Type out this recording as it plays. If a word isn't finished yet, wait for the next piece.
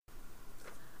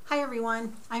Hi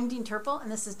everyone, I'm Dean Turple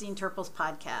and this is Dean Turple's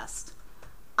podcast.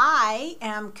 I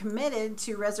am committed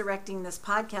to resurrecting this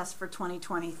podcast for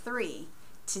 2023.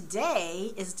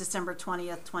 Today is December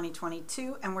 20th,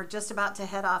 2022, and we're just about to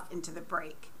head off into the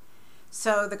break.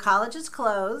 So the college is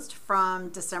closed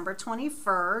from December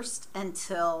 21st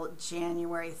until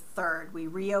January 3rd. We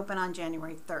reopen on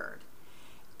January 3rd.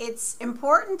 It's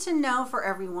important to know for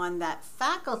everyone that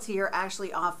faculty are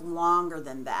actually off longer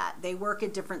than that. They work a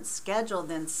different schedule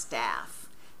than staff.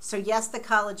 So yes, the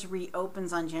college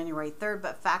reopens on January 3rd,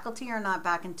 but faculty are not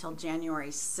back until January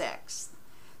 6th.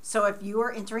 So if you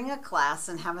are entering a class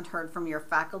and haven't heard from your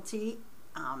faculty,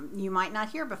 you might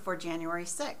not hear before January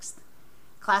 6th.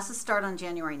 Classes start on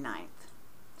January 9th.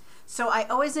 So I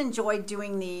always enjoy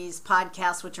doing these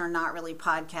podcasts, which are not really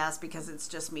podcasts because it's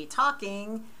just me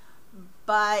talking,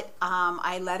 but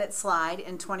I let it slide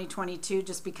in 2022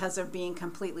 just because of being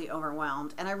completely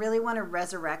overwhelmed. And I really want to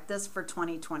resurrect this for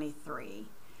 2023.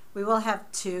 We will have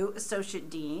 2 associate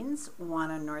deans, one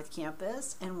on North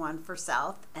Campus and one for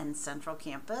South and Central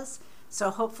Campus. So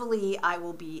hopefully I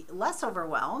will be less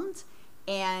overwhelmed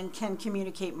and can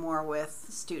communicate more with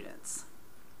students.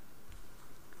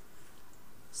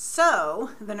 So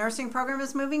the nursing program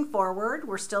is moving forward.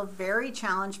 We're still very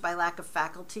challenged by lack of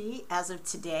faculty. As of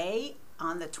today,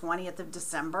 on the 20th of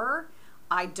December,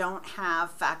 I don't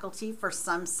have faculty for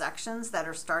some sections that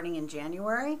are starting in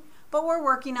January, but we're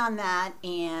working on that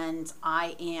and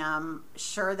I am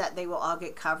sure that they will all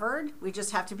get covered. We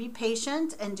just have to be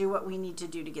patient and do what we need to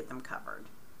do to get them covered.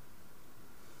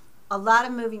 A lot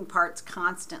of moving parts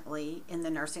constantly in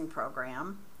the nursing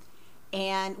program.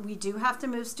 And we do have to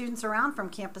move students around from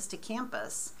campus to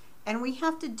campus. And we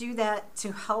have to do that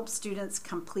to help students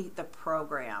complete the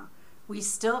program. We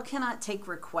still cannot take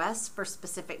requests for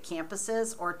specific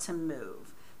campuses or to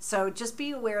move. So just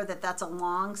be aware that that's a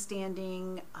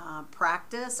long-standing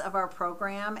practice of our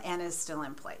program and is still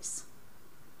in place.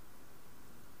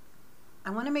 I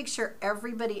want to make sure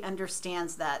everybody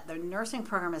understands that the nursing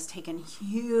program has taken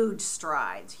huge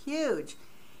strides,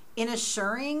 in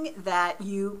assuring that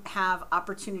you have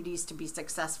opportunities to be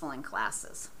successful in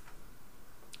classes.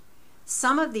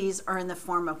 Some of these are in the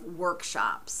form of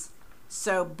workshops,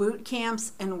 so boot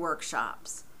camps and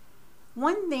workshops.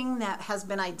 One thing that has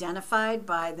been identified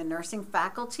by the nursing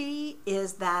faculty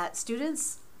is that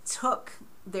students took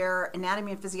their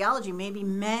anatomy and physiology maybe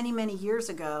many years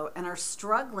ago and are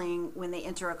struggling when they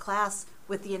enter a class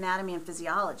with the anatomy and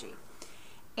physiology.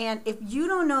 And if you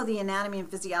don't know the anatomy and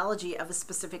physiology of a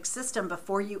specific system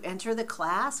before you enter the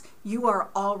class, you are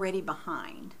already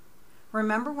behind.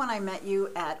 Remember when I met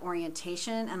you at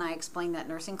orientation and I explained that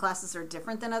nursing classes are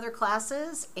different than other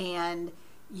classes and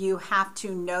you have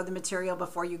to know the material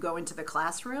before you go into the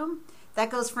classroom? That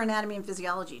goes for anatomy and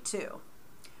physiology too.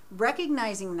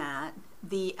 Recognizing that,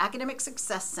 the academic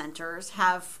success centers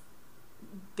have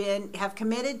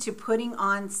committed to putting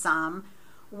on some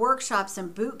workshops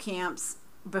and boot camps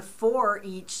before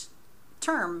each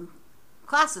term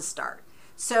classes start.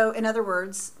 So in other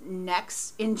words,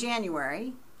 next in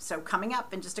January, so coming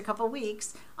up in just a couple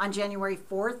weeks, on January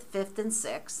 4th, 5th, and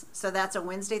 6th, so that's a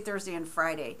Wednesday, Thursday, and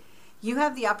Friday, you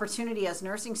have the opportunity as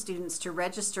nursing students to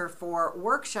register for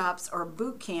workshops or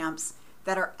boot camps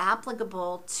that are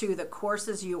applicable to the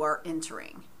courses you are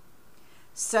entering.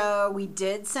 So we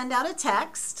did send out a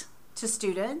text to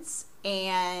students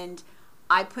and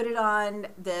I put it on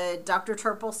the Dr.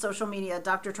 Turple social media,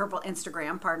 Dr. Turple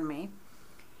Instagram, pardon me.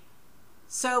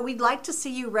 So we'd like to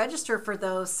see you register for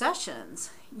those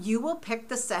sessions. You will pick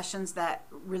the sessions that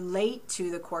relate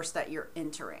to the course that you're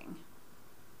entering.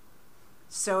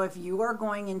 So if you are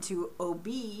going into OB,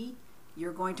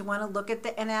 you're going to want to look at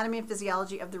the anatomy and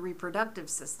physiology of the reproductive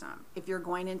system. If you're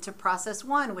going into process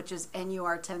 1, which is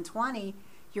NUR 1020,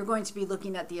 you're going to be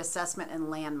looking at the assessment and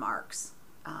landmarks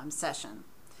session.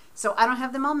 So I don't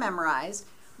have them all memorized,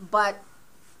 but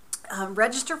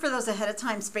register for those ahead of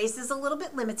time. Space is a little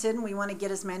bit limited and we want to get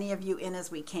as many of you in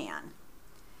as we can.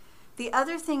 The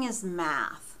other thing is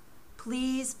math.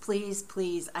 Please, please,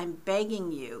 please, I'm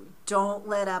begging you, don't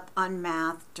let up on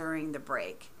math during the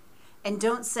break. And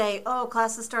don't say, oh,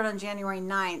 classes start on January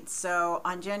 9th, so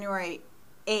on January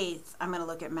 8th, I'm going to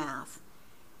look at math.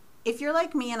 If you're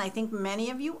like me, and I think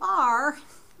many of you are,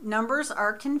 numbers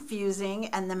are confusing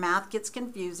and the math gets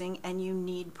confusing and you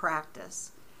need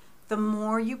practice. The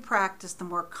more you practice, the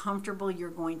more comfortable you're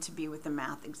going to be with the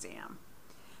math exam.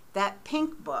 That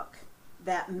pink book,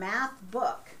 that math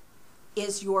book,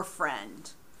 is your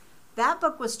friend. That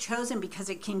book was chosen because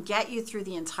it can get you through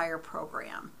the entire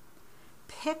program.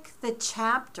 Pick the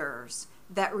chapters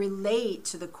that relate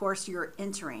to the course you're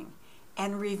entering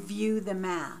and review the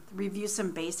math. Review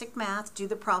some basic math, do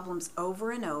the problems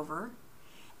over and over,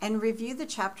 and review the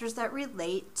chapters that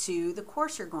relate to the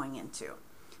course you're going into.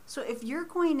 So if you're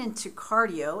going into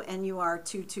cardio and you are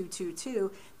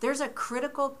 2222, there's a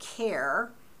critical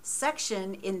care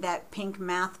section in that pink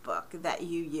math book that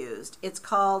you used. It's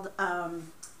called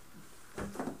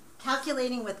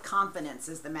Calculating with Confidence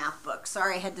is the math book.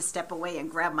 Sorry, I had to step away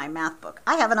and grab my math book.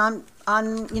 I have it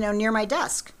on near my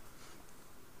desk.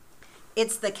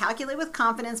 It's the Calculate with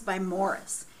Confidence by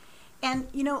Morris. And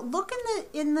look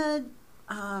in the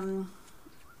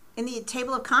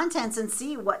table of contents and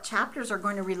see what chapters are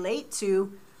going to relate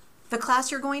to the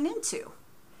class you're going into.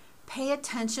 Pay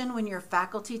attention when your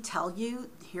faculty tell you,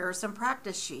 here are some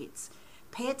practice sheets.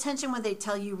 Pay attention when they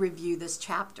tell you review this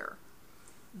chapter.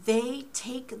 They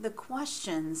take the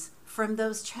questions from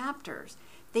those chapters.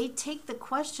 They take the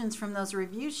questions from those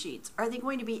review sheets. Are they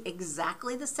going to be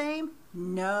exactly the same?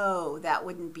 No, that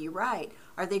wouldn't be right.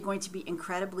 Are they going to be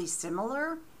incredibly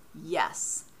similar?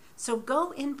 Yes. So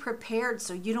go in prepared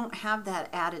so you don't have that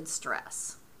added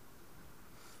stress.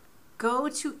 Go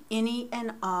to any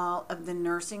and all of the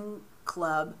nursing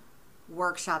club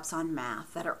workshops on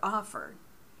math that are offered.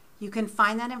 You can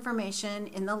find that information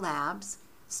in the labs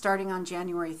starting on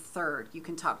January 3rd. You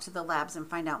can talk to the labs and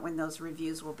find out when those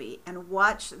reviews will be and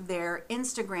watch their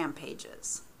Instagram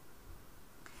pages.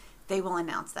 They will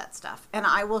announce that stuff. And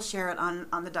I will share it on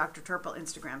the Dr. Turple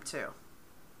Instagram too.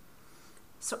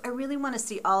 So I really want to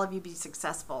see all of you be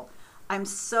successful. I'm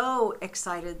so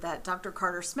excited that Dr.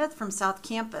 Carter Smith from South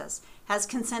Campus has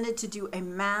consented to do a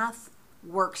math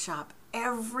workshop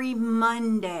every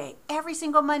Monday. Every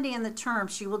single Monday in the term,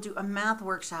 she will do a math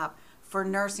workshop for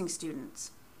nursing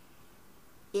students.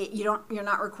 You're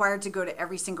not required to go to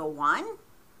every single one.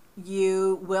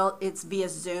 It's via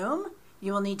Zoom.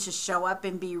 You will need to show up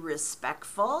and be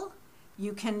respectful.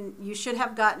 You should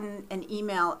have gotten an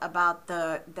email about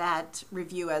that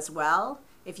review as well.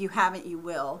 If you haven't, you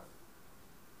will.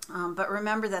 But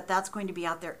remember that that's going to be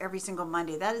out there every single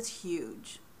Monday. That is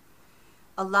huge.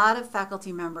 A lot of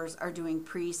faculty members are doing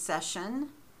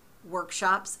pre-session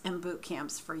workshops and boot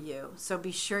camps for you. So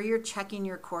be sure you're checking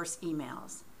your course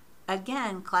emails.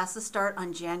 Again, classes start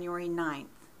on January 9th.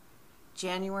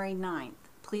 January 9th.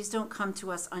 Please don't come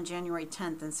to us on January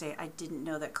 10th and say, I didn't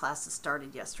know that classes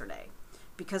started yesterday,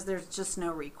 because there's just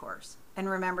no recourse. And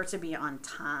remember to be on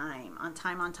time, on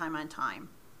time, on time, on time.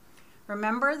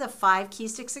 Remember the 5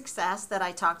 keys to success that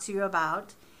I talked to you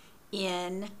about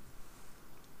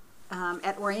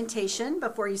at orientation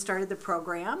before you started the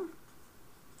program.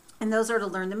 And those are to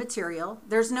learn the material.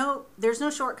 There's no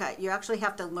shortcut. You actually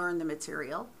have to learn the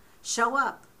material. Show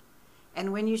up.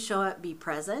 And when you show up, be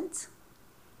present.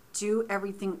 Do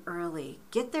everything early.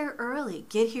 Get there early.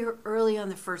 Get here early on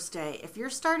the first day. If you're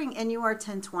starting NUR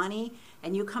 1020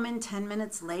 and you come in 10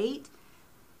 minutes late,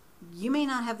 you may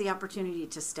not have the opportunity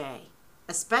to stay,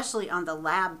 especially on the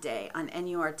lab day on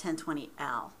NUR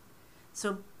 1020L.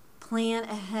 So plan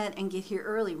ahead and get here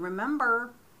early.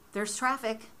 Remember, there's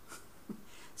traffic.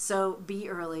 So be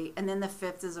early. And then the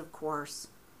 5th is, of course,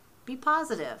 be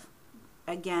positive.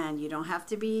 Again, you don't have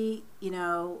to be,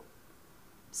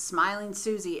 smiling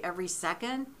Susie every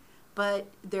second, but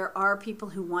there are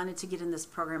people who wanted to get in this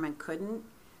program and couldn't.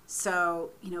 So,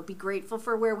 be grateful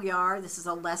for where we are. This is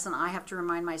a lesson I have to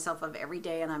remind myself of every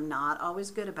day, and I'm not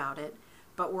always good about it.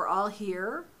 But we're all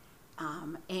here,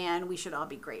 and we should all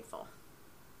be grateful.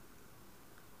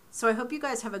 So I hope you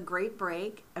guys have a great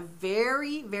break, a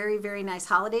very, very, very nice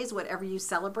holidays, whatever you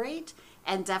celebrate,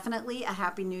 and definitely a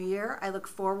Happy New Year. I look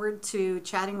forward to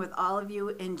chatting with all of you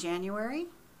in January.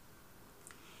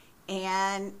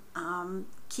 And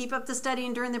keep up the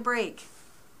studying during the break.